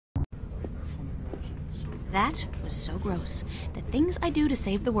That was so gross. The things I do to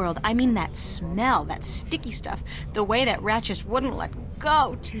save the world, I mean that smell, that sticky stuff, the way that rat just wouldn't let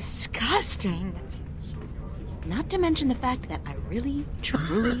go. Disgusting. Not to mention the fact that I really,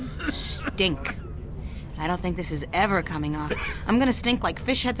 truly stink. I don't think this is ever coming off. I'm gonna stink like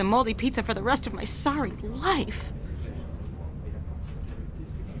fish heads and moldy pizza for the rest of my sorry life.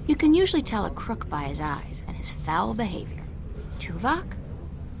 You can usually tell a crook by his eyes and his foul behavior. Tuvok?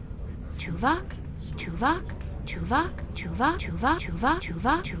 Tuvok? Tuvok? Tuvok? Tuvok? Tuvok? Tuvok?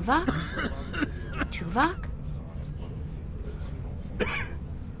 Tuvok? Tuvok? Tuvok?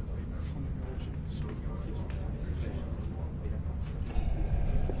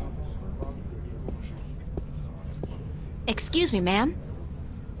 Excuse me, ma'am.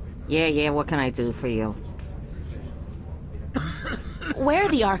 Yeah, what can I do for you? Where are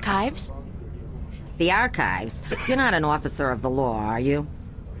the archives? The archives? You're not an officer of the law, are you?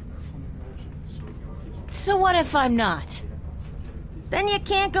 So what if I'm not? Then you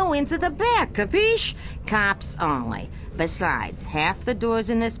can't go into the back, capiche? Cops only. Besides, half the doors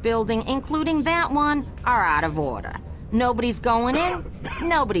in this building, including that one, are out of order. Nobody's going in,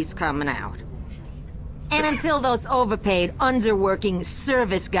 nobody's coming out. And until those overpaid, underworking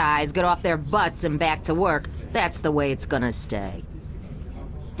service guys get off their butts and back to work, that's the way it's gonna stay.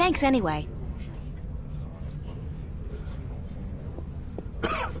 Thanks anyway.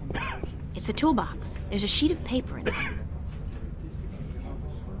 It's a toolbox. There's a sheet of paper in it.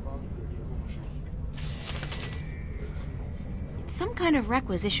 It's some kind of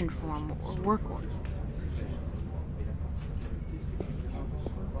requisition form or work order.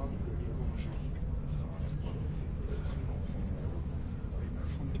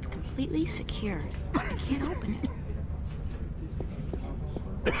 It's completely secured. I can't open it.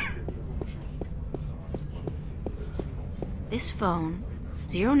 This phone,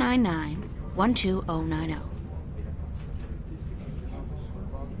 099-12090.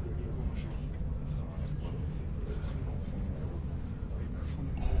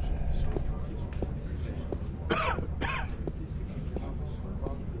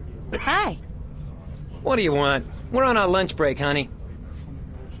 Hi. What do you want? We're on our lunch break, honey.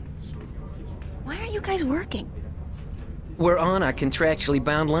 Why are you guys working? We're on our contractually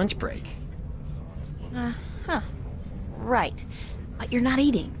bound lunch break. Huh. Right. But you're not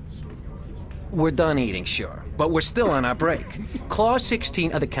eating. We're done eating, sure, but we're still on our break. Clause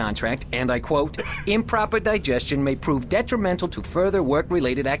 16 of the contract, and I quote, improper digestion may prove detrimental to further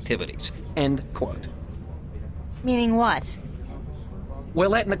work-related activities. End quote. Meaning what? We're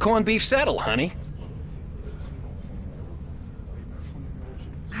letting the corned beef settle, honey.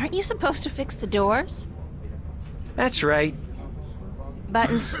 Aren't you supposed to fix the doors? That's right. But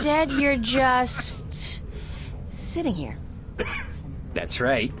instead you're just sitting here. That's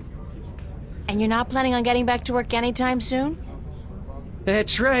right. And you're not planning on getting back to work anytime soon?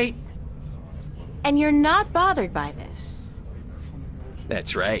 That's right. And you're not bothered by this?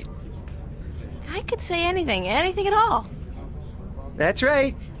 That's right. I could say anything at all. That's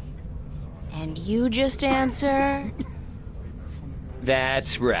right. And you just answer...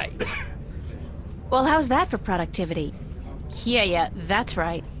 That's right. Well, how's that for productivity? Yeah, that's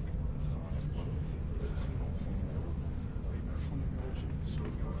right.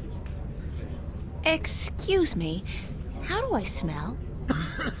 Excuse me, how do I smell?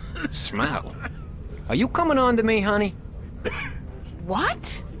 Smell? Are you coming on to me, honey?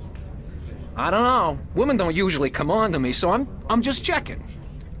 What? I don't know. Women don't usually come on to me, so I'm just checking.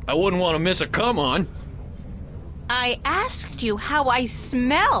 I wouldn't want to miss a come on. I asked you how I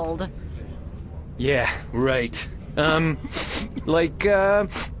smelled. Yeah, right. Like,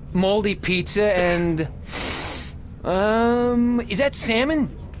 moldy pizza and... is that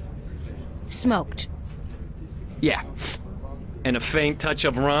salmon? Smoked. Yeah. And a faint touch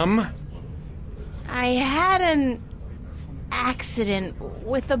of rum? I had an accident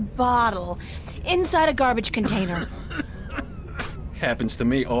with a bottle inside a garbage container. Happens to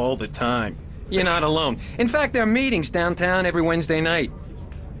me all the time. You're not alone. In fact, there are meetings downtown every Wednesday night.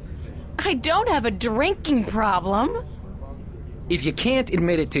 I don't have a drinking problem. If you can't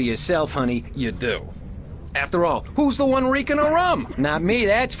admit it to yourself, honey, you do. After all, who's the one reeking of rum? Not me,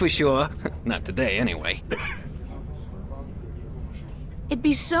 that's for sure. Not today, anyway. It'd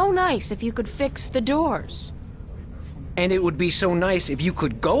be so nice if you could fix the doors. And it would be so nice if you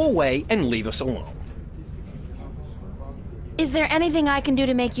could go away and leave us alone. Is there anything I can do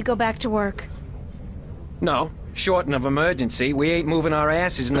to make you go back to work? No, short of emergency, we ain't moving our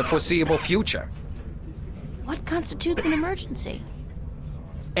asses in the foreseeable future. What constitutes an emergency?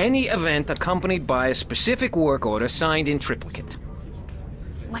 Any event accompanied by a specific work order signed in triplicate.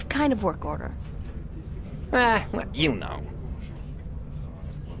 What kind of work order? Well, you know.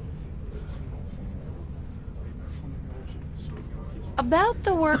 About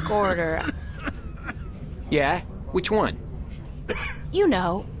the work order, Yeah? Which one? you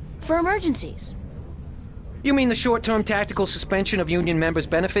know, for emergencies. You mean the short-term tactical suspension of union members'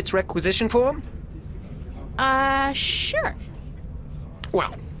 benefits requisition form? Sure.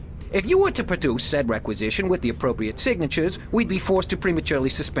 Well, if you were to produce said requisition with the appropriate signatures, we'd be forced to prematurely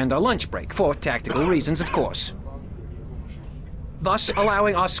suspend our lunch break, for tactical reasons, of course. Thus,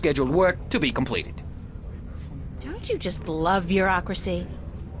 allowing our scheduled work to be completed. Don't you just love bureaucracy?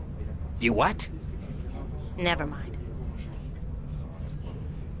 You what? Never mind.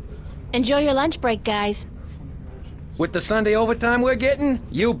 Enjoy your lunch break, guys. With the Sunday overtime we're getting?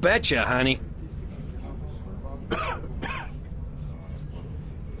 You betcha, honey.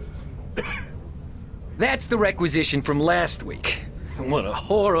 That's the requisition from last week. What a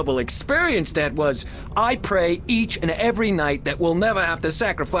horrible experience that was. I pray each and every night that we'll never have to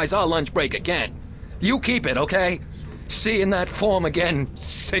sacrifice our lunch break again. You keep it, okay? Seeing that form again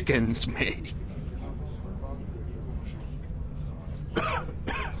sickens me.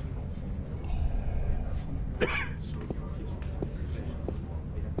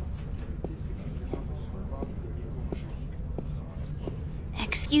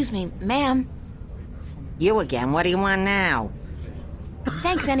 Excuse me, ma'am. You again, what do you want now?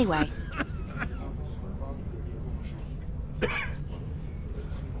 Thanks anyway.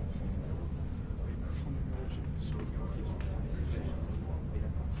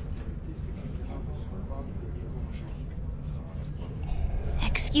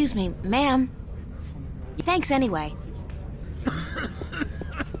 Excuse me, ma'am. Thanks anyway.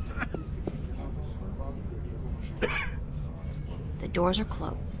 The doors are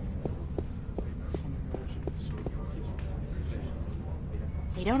closed.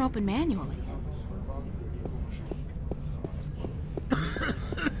 They don't open manually.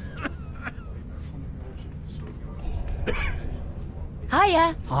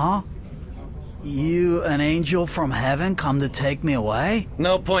 Hiya! Huh? You, an angel from heaven, come to take me away?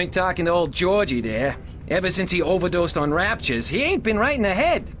 No point talking to old Georgie there. Ever since he overdosed on raptures, he ain't been right in the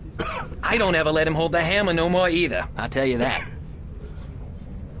head. I don't ever let him hold the hammer no more either, I'll tell you that.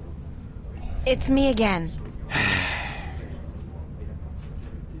 It's me again.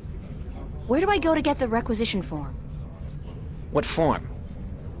 Where do I go to get the requisition form? What form?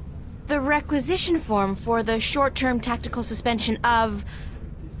 The requisition form for the short-term tactical suspension of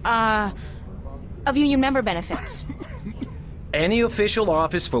union member benefits. Any official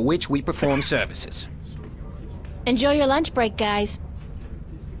office for which we perform services. Enjoy your lunch break, guys.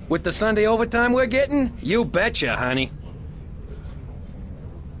 With the Sunday overtime we're getting? You betcha, honey.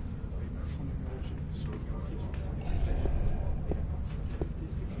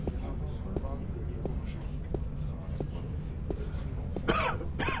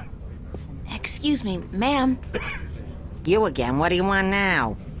 Excuse me, ma'am. You again, what do you want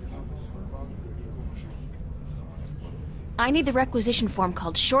now? I need the requisition form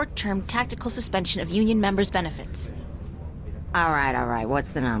called Short-Term Tactical Suspension of Union Members' Benefits. All right,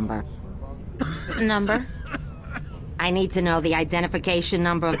 what's the number? Number? I need to know the identification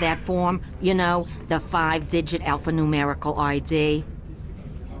number of that form. You know, the 5-digit alphanumerical ID.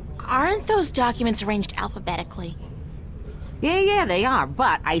 Aren't those documents arranged alphabetically? Yeah, they are,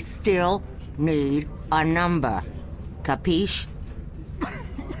 but I still need a number. Capiche?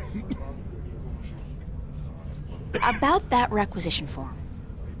 About that requisition form.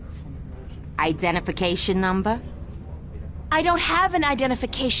 Identification number? I don't have an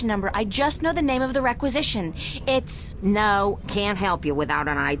identification number. I just know the name of the requisition. It's... No, can't help you without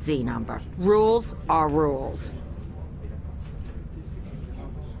an ID number. Rules are rules.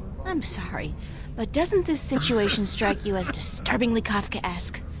 I'm sorry, but doesn't this situation strike you as disturbingly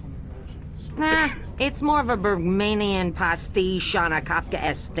Kafkaesque? Nah, it's more of a Bergmanian pastiche on a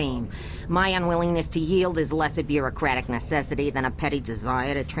Kafkaesque theme. My unwillingness to yield is less a bureaucratic necessity than a petty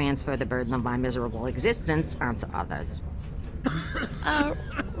desire to transfer the burden of my miserable existence onto others.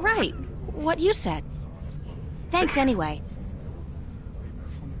 Right. What you said. Thanks anyway.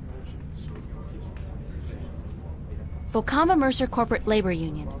 Bocamba Mercer Corporate Labor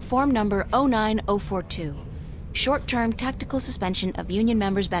Union, form number 09042. Short-term tactical suspension of union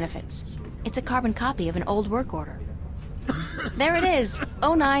members' benefits. It's a carbon copy of an old work order. There it is,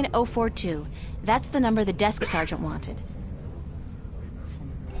 09042. That's the number the desk sergeant wanted.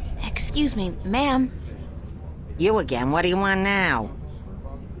 Excuse me, ma'am. You again, what do you want now?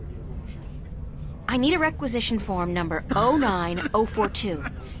 I need a requisition form number 09042.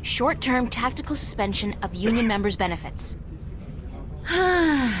 Short-term tactical suspension of union members' benefits. Hold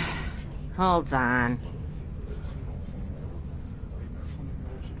on. 09042. Hold on. 09042. Short-term tactical suspension of union members' benefits. All right, what? 09042. Hold on. 09042. Short-term tactical suspension of union members' benefits. All right, what? 09042. Short-term tactical suspension of union members' benefits. Hold on.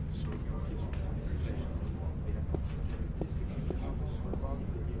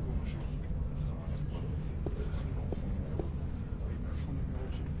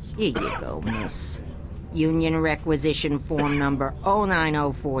 Here you go, miss. Union requisition form number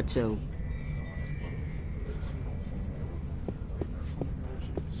 09042.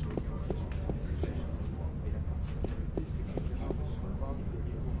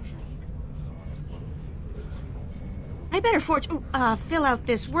 I better fill out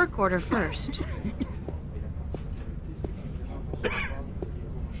this work order first.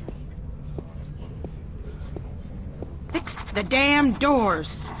 Fix the damn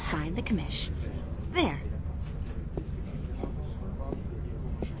doors. Sign the commish. There.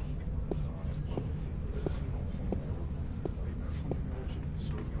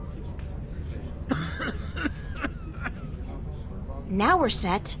 Now we're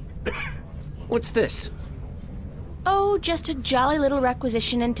set. What's this? Oh, just a jolly little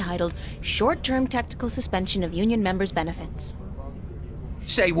requisition entitled Short-Term Technical Suspension of Union Members' Benefits.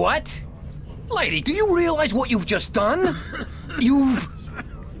 Say what? Lady, do you realize what you've just done? You've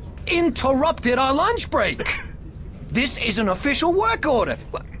interrupted our lunch break. This is an official work order.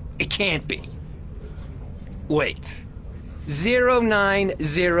 It can't be. Wait.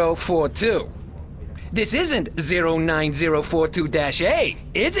 09042. This isn't 09042-A,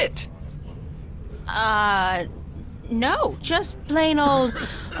 is it? No, just plain old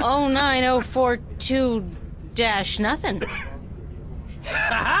 09042-nothing.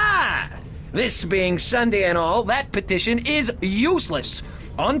 Ha-ha! This being Sunday and all, that petition is useless.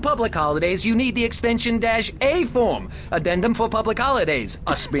 On public holidays, you need the extension -A form. Addendum for public holidays.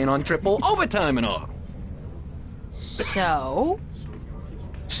 Us being on triple overtime and all. So?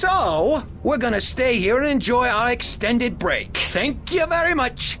 So, we're gonna stay here and enjoy our extended break. Thank you very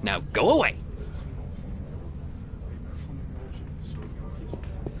much. Now go away.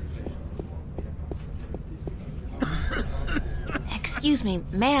 Excuse me,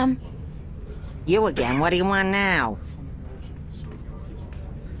 ma'am. You again, what do you want now?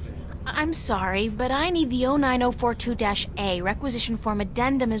 I'm sorry, but I need the 09042-A requisition form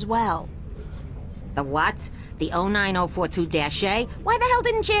addendum as well. The what? The 09042-A? Why the hell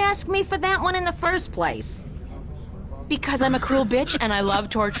didn't you ask me for that one in the first place? Because I'm a cruel bitch and I love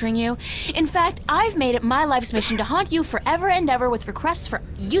torturing you. In fact, I've made it my life's mission to haunt you forever and ever with requests for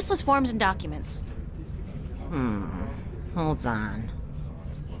useless forms and documents. Hold on.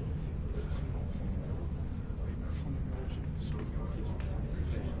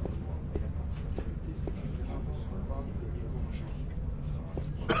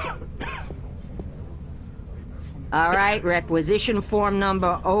 All right, requisition form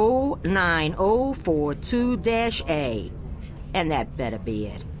number 09042-A. And that better be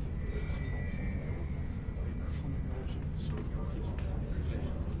it.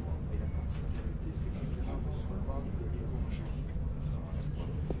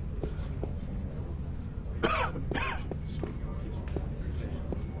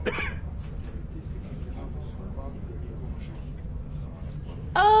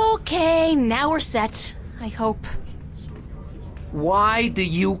 Okay, now we're set. I hope. Why do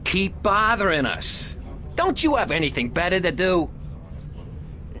you keep bothering us? Don't you have anything better to do?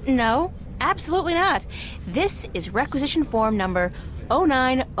 No, absolutely not. This is requisition form number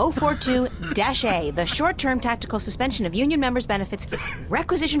 09042-A, the short-term tactical suspension of union members' benefits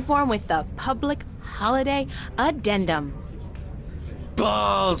requisition form with the public holiday addendum.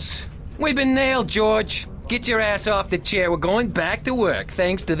 Balls! We've been nailed, George. Get your ass off the chair. We're going back to work,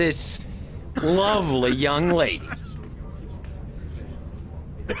 thanks to this lovely young lady.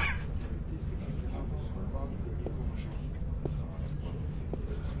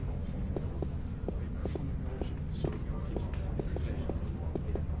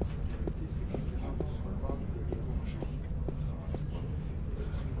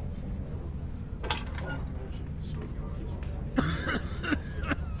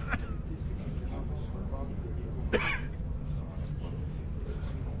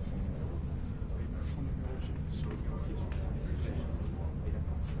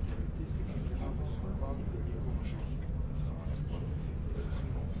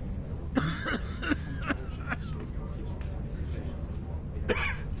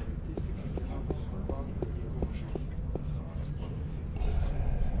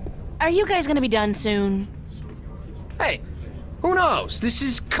 Are you guys gonna be done soon? Hey, who knows? This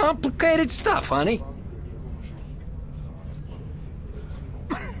is complicated stuff, honey.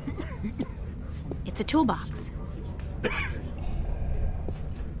 It's a toolbox.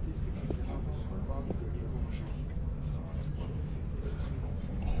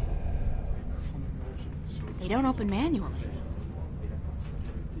 They don't open manually.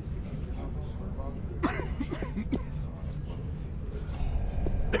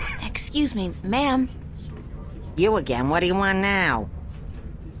 Excuse me, ma'am. You again, what do you want now?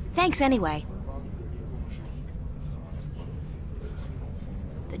 Thanks anyway.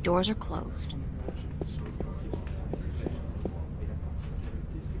 The doors are closed.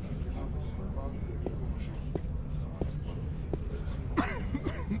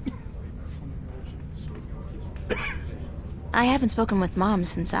 I haven't spoken with Mom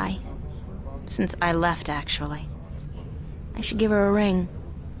since I left, actually. I should give her a ring.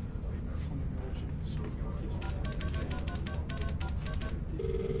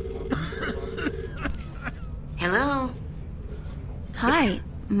 Hello? Hi,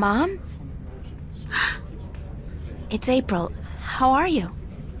 Mom? It's April. How are you?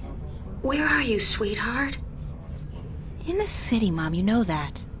 Where are you, sweetheart? In the city, Mom, you know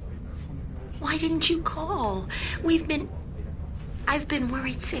that. Why didn't you call? I've been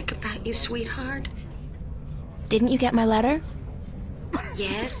worried sick about you, sweetheart. Didn't you get my letter?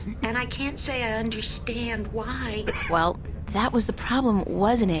 Yes, and I can't say I understand why. Well, that was the problem,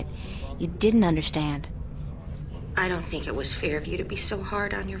 wasn't it? You didn't understand. I don't think it was fair of you to be so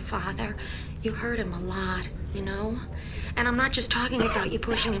hard on your father. You hurt him a lot, you know? And I'm not just talking about you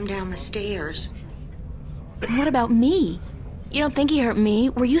pushing him down the stairs. And what about me? You don't think he hurt me?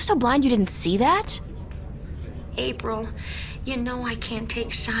 Were you so blind you didn't see that? April, you know I can't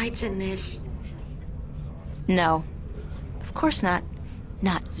take sides in this. No. Of course not.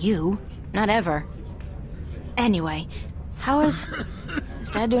 Not you. Not ever. Anyway, is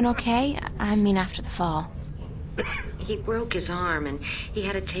Dad doing okay? I mean, after the fall. He broke his arm and he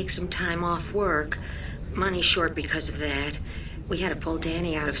had to take some time off work. Money short because of that. We had to pull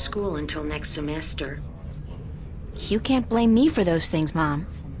Danny out of school until next semester. You can't blame me for those things, Mom.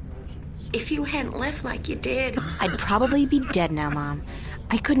 If you hadn't left like you did... I'd probably be dead now, Mom.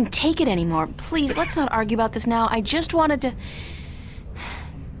 I couldn't take it anymore. Please, let's not argue about this now. I just wanted to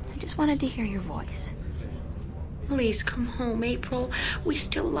hear your voice. Please come home, April. We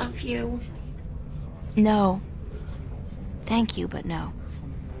still love you. No. Thank you, but no.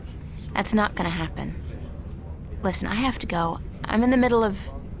 That's not gonna happen. Listen, I have to go. I'm in the middle of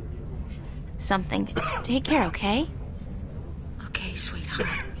something. Take care, okay? Okay, sweetheart.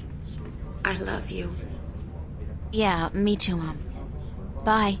 I love you. Yeah, me too, Mom.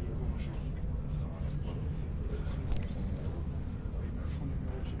 Bye.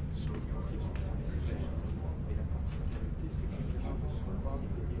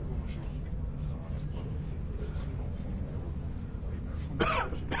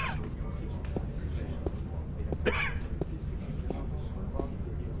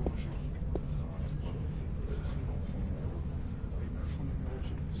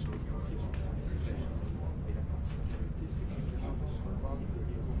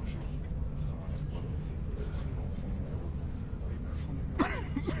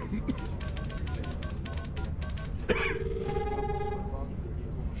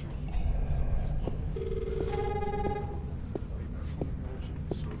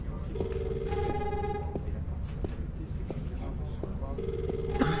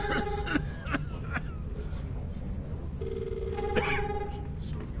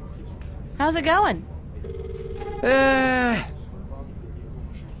 How's it going?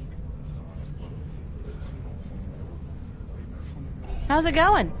 How's it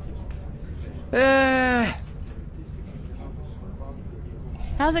going?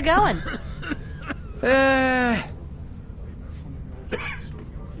 How's it going?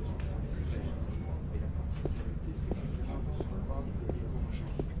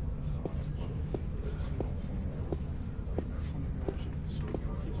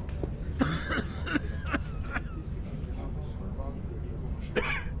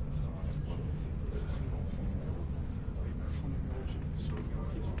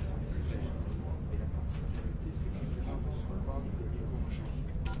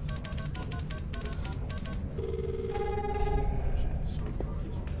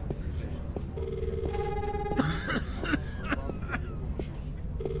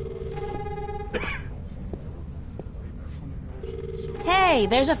 Hey,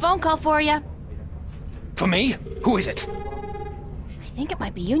 there's a phone call for you. For me? Who is it? I think it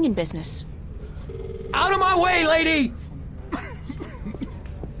might be union business. Out of my way, lady!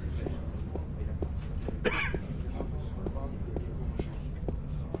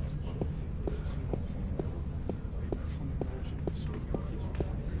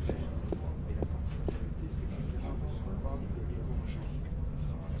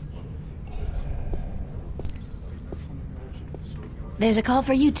 There's a call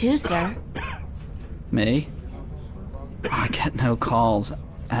for you too, sir. Me? I get no calls,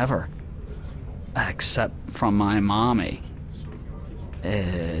 ever. Except from my mommy.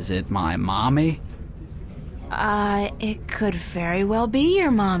 Is it my mommy? It could very well be your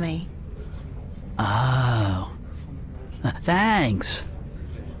mommy. Oh. Thanks.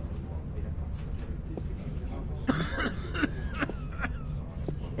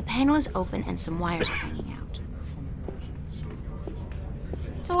 The panel is open and some wires are hanging out.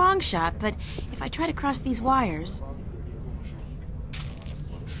 It's a long shot, but if I try to cross these wires...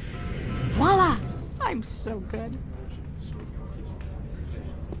 Voila! I'm so good.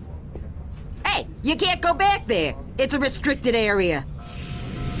 Hey, you can't go back there. It's a restricted area.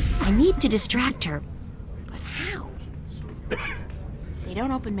 I need to distract her. But how? They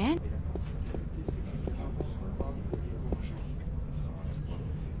don't open manually.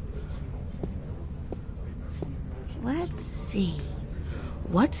 Let's see.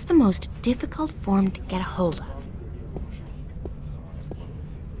 What's the most difficult form to get a hold of?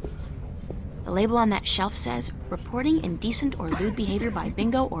 The label on that shelf says, reporting indecent or lewd behavior by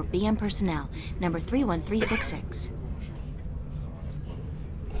bingo or BM personnel, number 31366.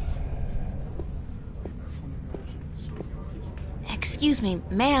 Excuse me,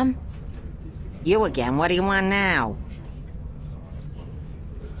 ma'am. You again, what do you want now?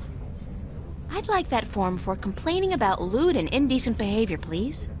 I'd like that form for complaining about lewd and indecent behavior,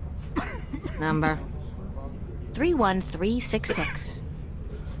 please. Number? 31366.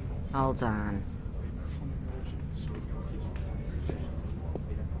 Hold on.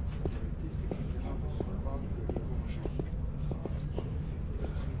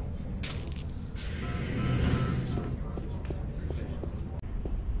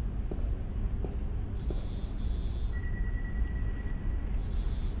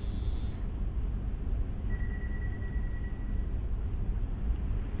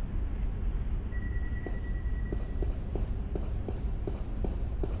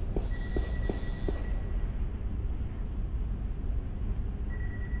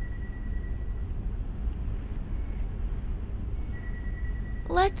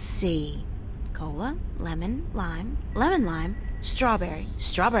 Let's see. Cola, lemon, lime, lemon lime, strawberry,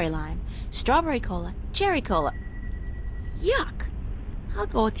 strawberry lime, strawberry cola, cherry cola. Yuck! I'll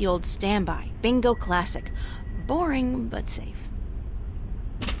go with the old standby, bingo classic. Boring, but safe.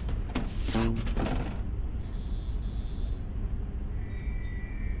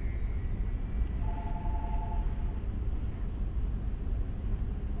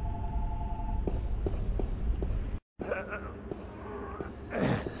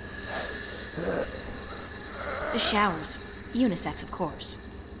 The showers. Unisex, of course.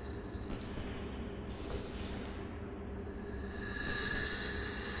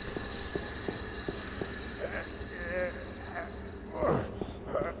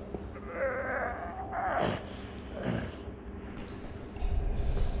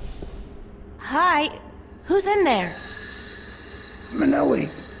 Hi. Who's in there? Manelli,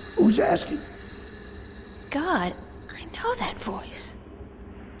 who's asking? God, I know that voice.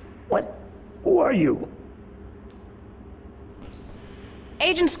 What? Who are you?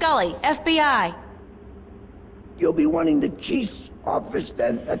 Agent Scully, FBI. You'll be wanting the chief's office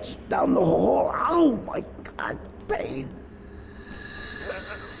then. That's down the hall. Oh my God, pain.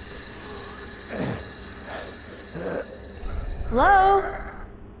 Hello?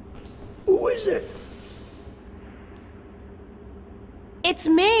 Who is it? It's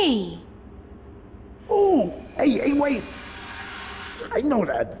me. Oh, hey, wait. I know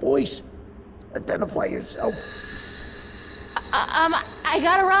that voice. Identify yourself. I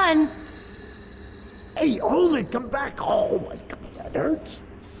gotta run. Hey, hold it. Come back. Oh my God, that hurts.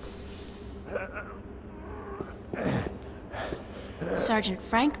 Sergeant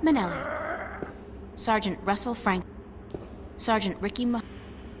Frank Manelli. Sergeant Russell Frank. Sergeant Ricky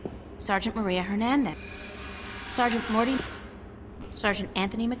Sergeant Maria Hernandez. Sergeant Morty. Sergeant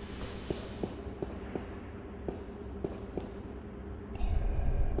Anthony Mc...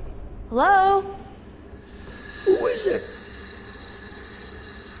 Hello? Who is it?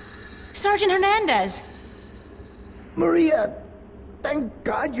 Sergeant Hernandez. Maria, thank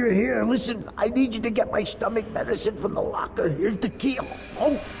God you're here. Listen, I need you to get my stomach medicine from the locker. Here's the key.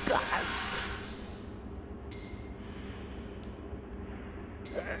 Oh, God.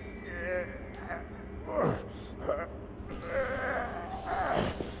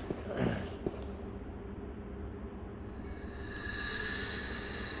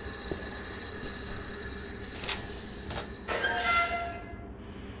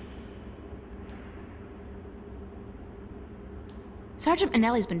 Sergeant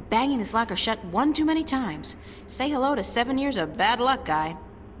Manelli's been banging this locker shut one too many times. Say hello to 7 years of bad luck, guy.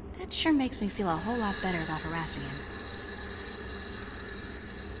 That sure makes me feel a whole lot better about harassing him.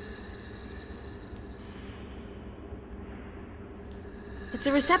 It's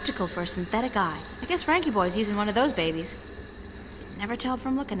a receptacle for a synthetic eye. I guess Frankie Boy's using one of those babies. Never tell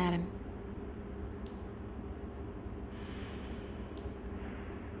from looking at him.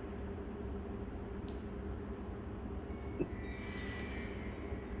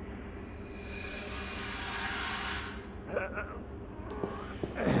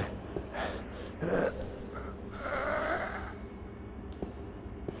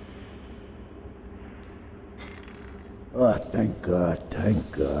 Oh, thank God,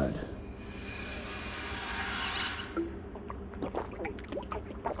 thank God.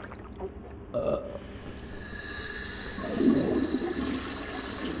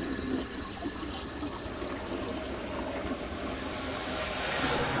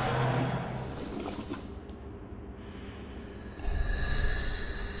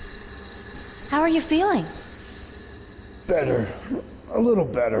 How are you feeling? Better. A little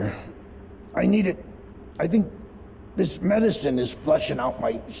better. I need it. I think this medicine is flushing out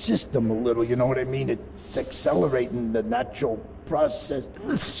my system a little, you know what I mean? It's accelerating the natural process.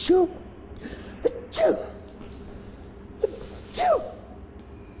 Achoo. Achoo. Achoo.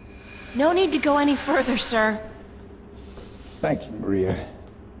 No need to go any further, sir. Thanks, Maria.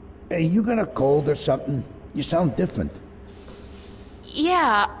 Hey, you got a cold or something? You sound different.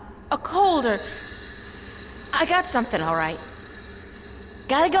 Yeah, a cold or... I got something, all right.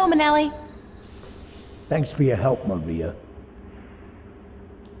 Gotta go, Manelli. Thanks for your help, Maria.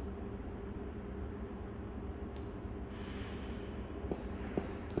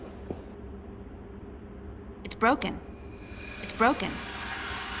 It's broken. It's broken.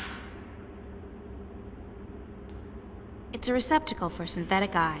 It's a receptacle for a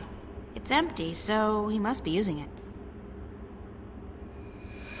synthetic eye. It's empty, so he must be using it.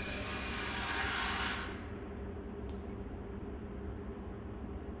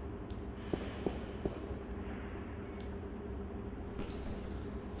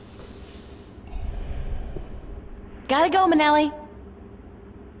 Gotta go, Manelli.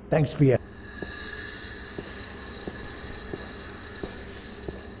 Thanks for your...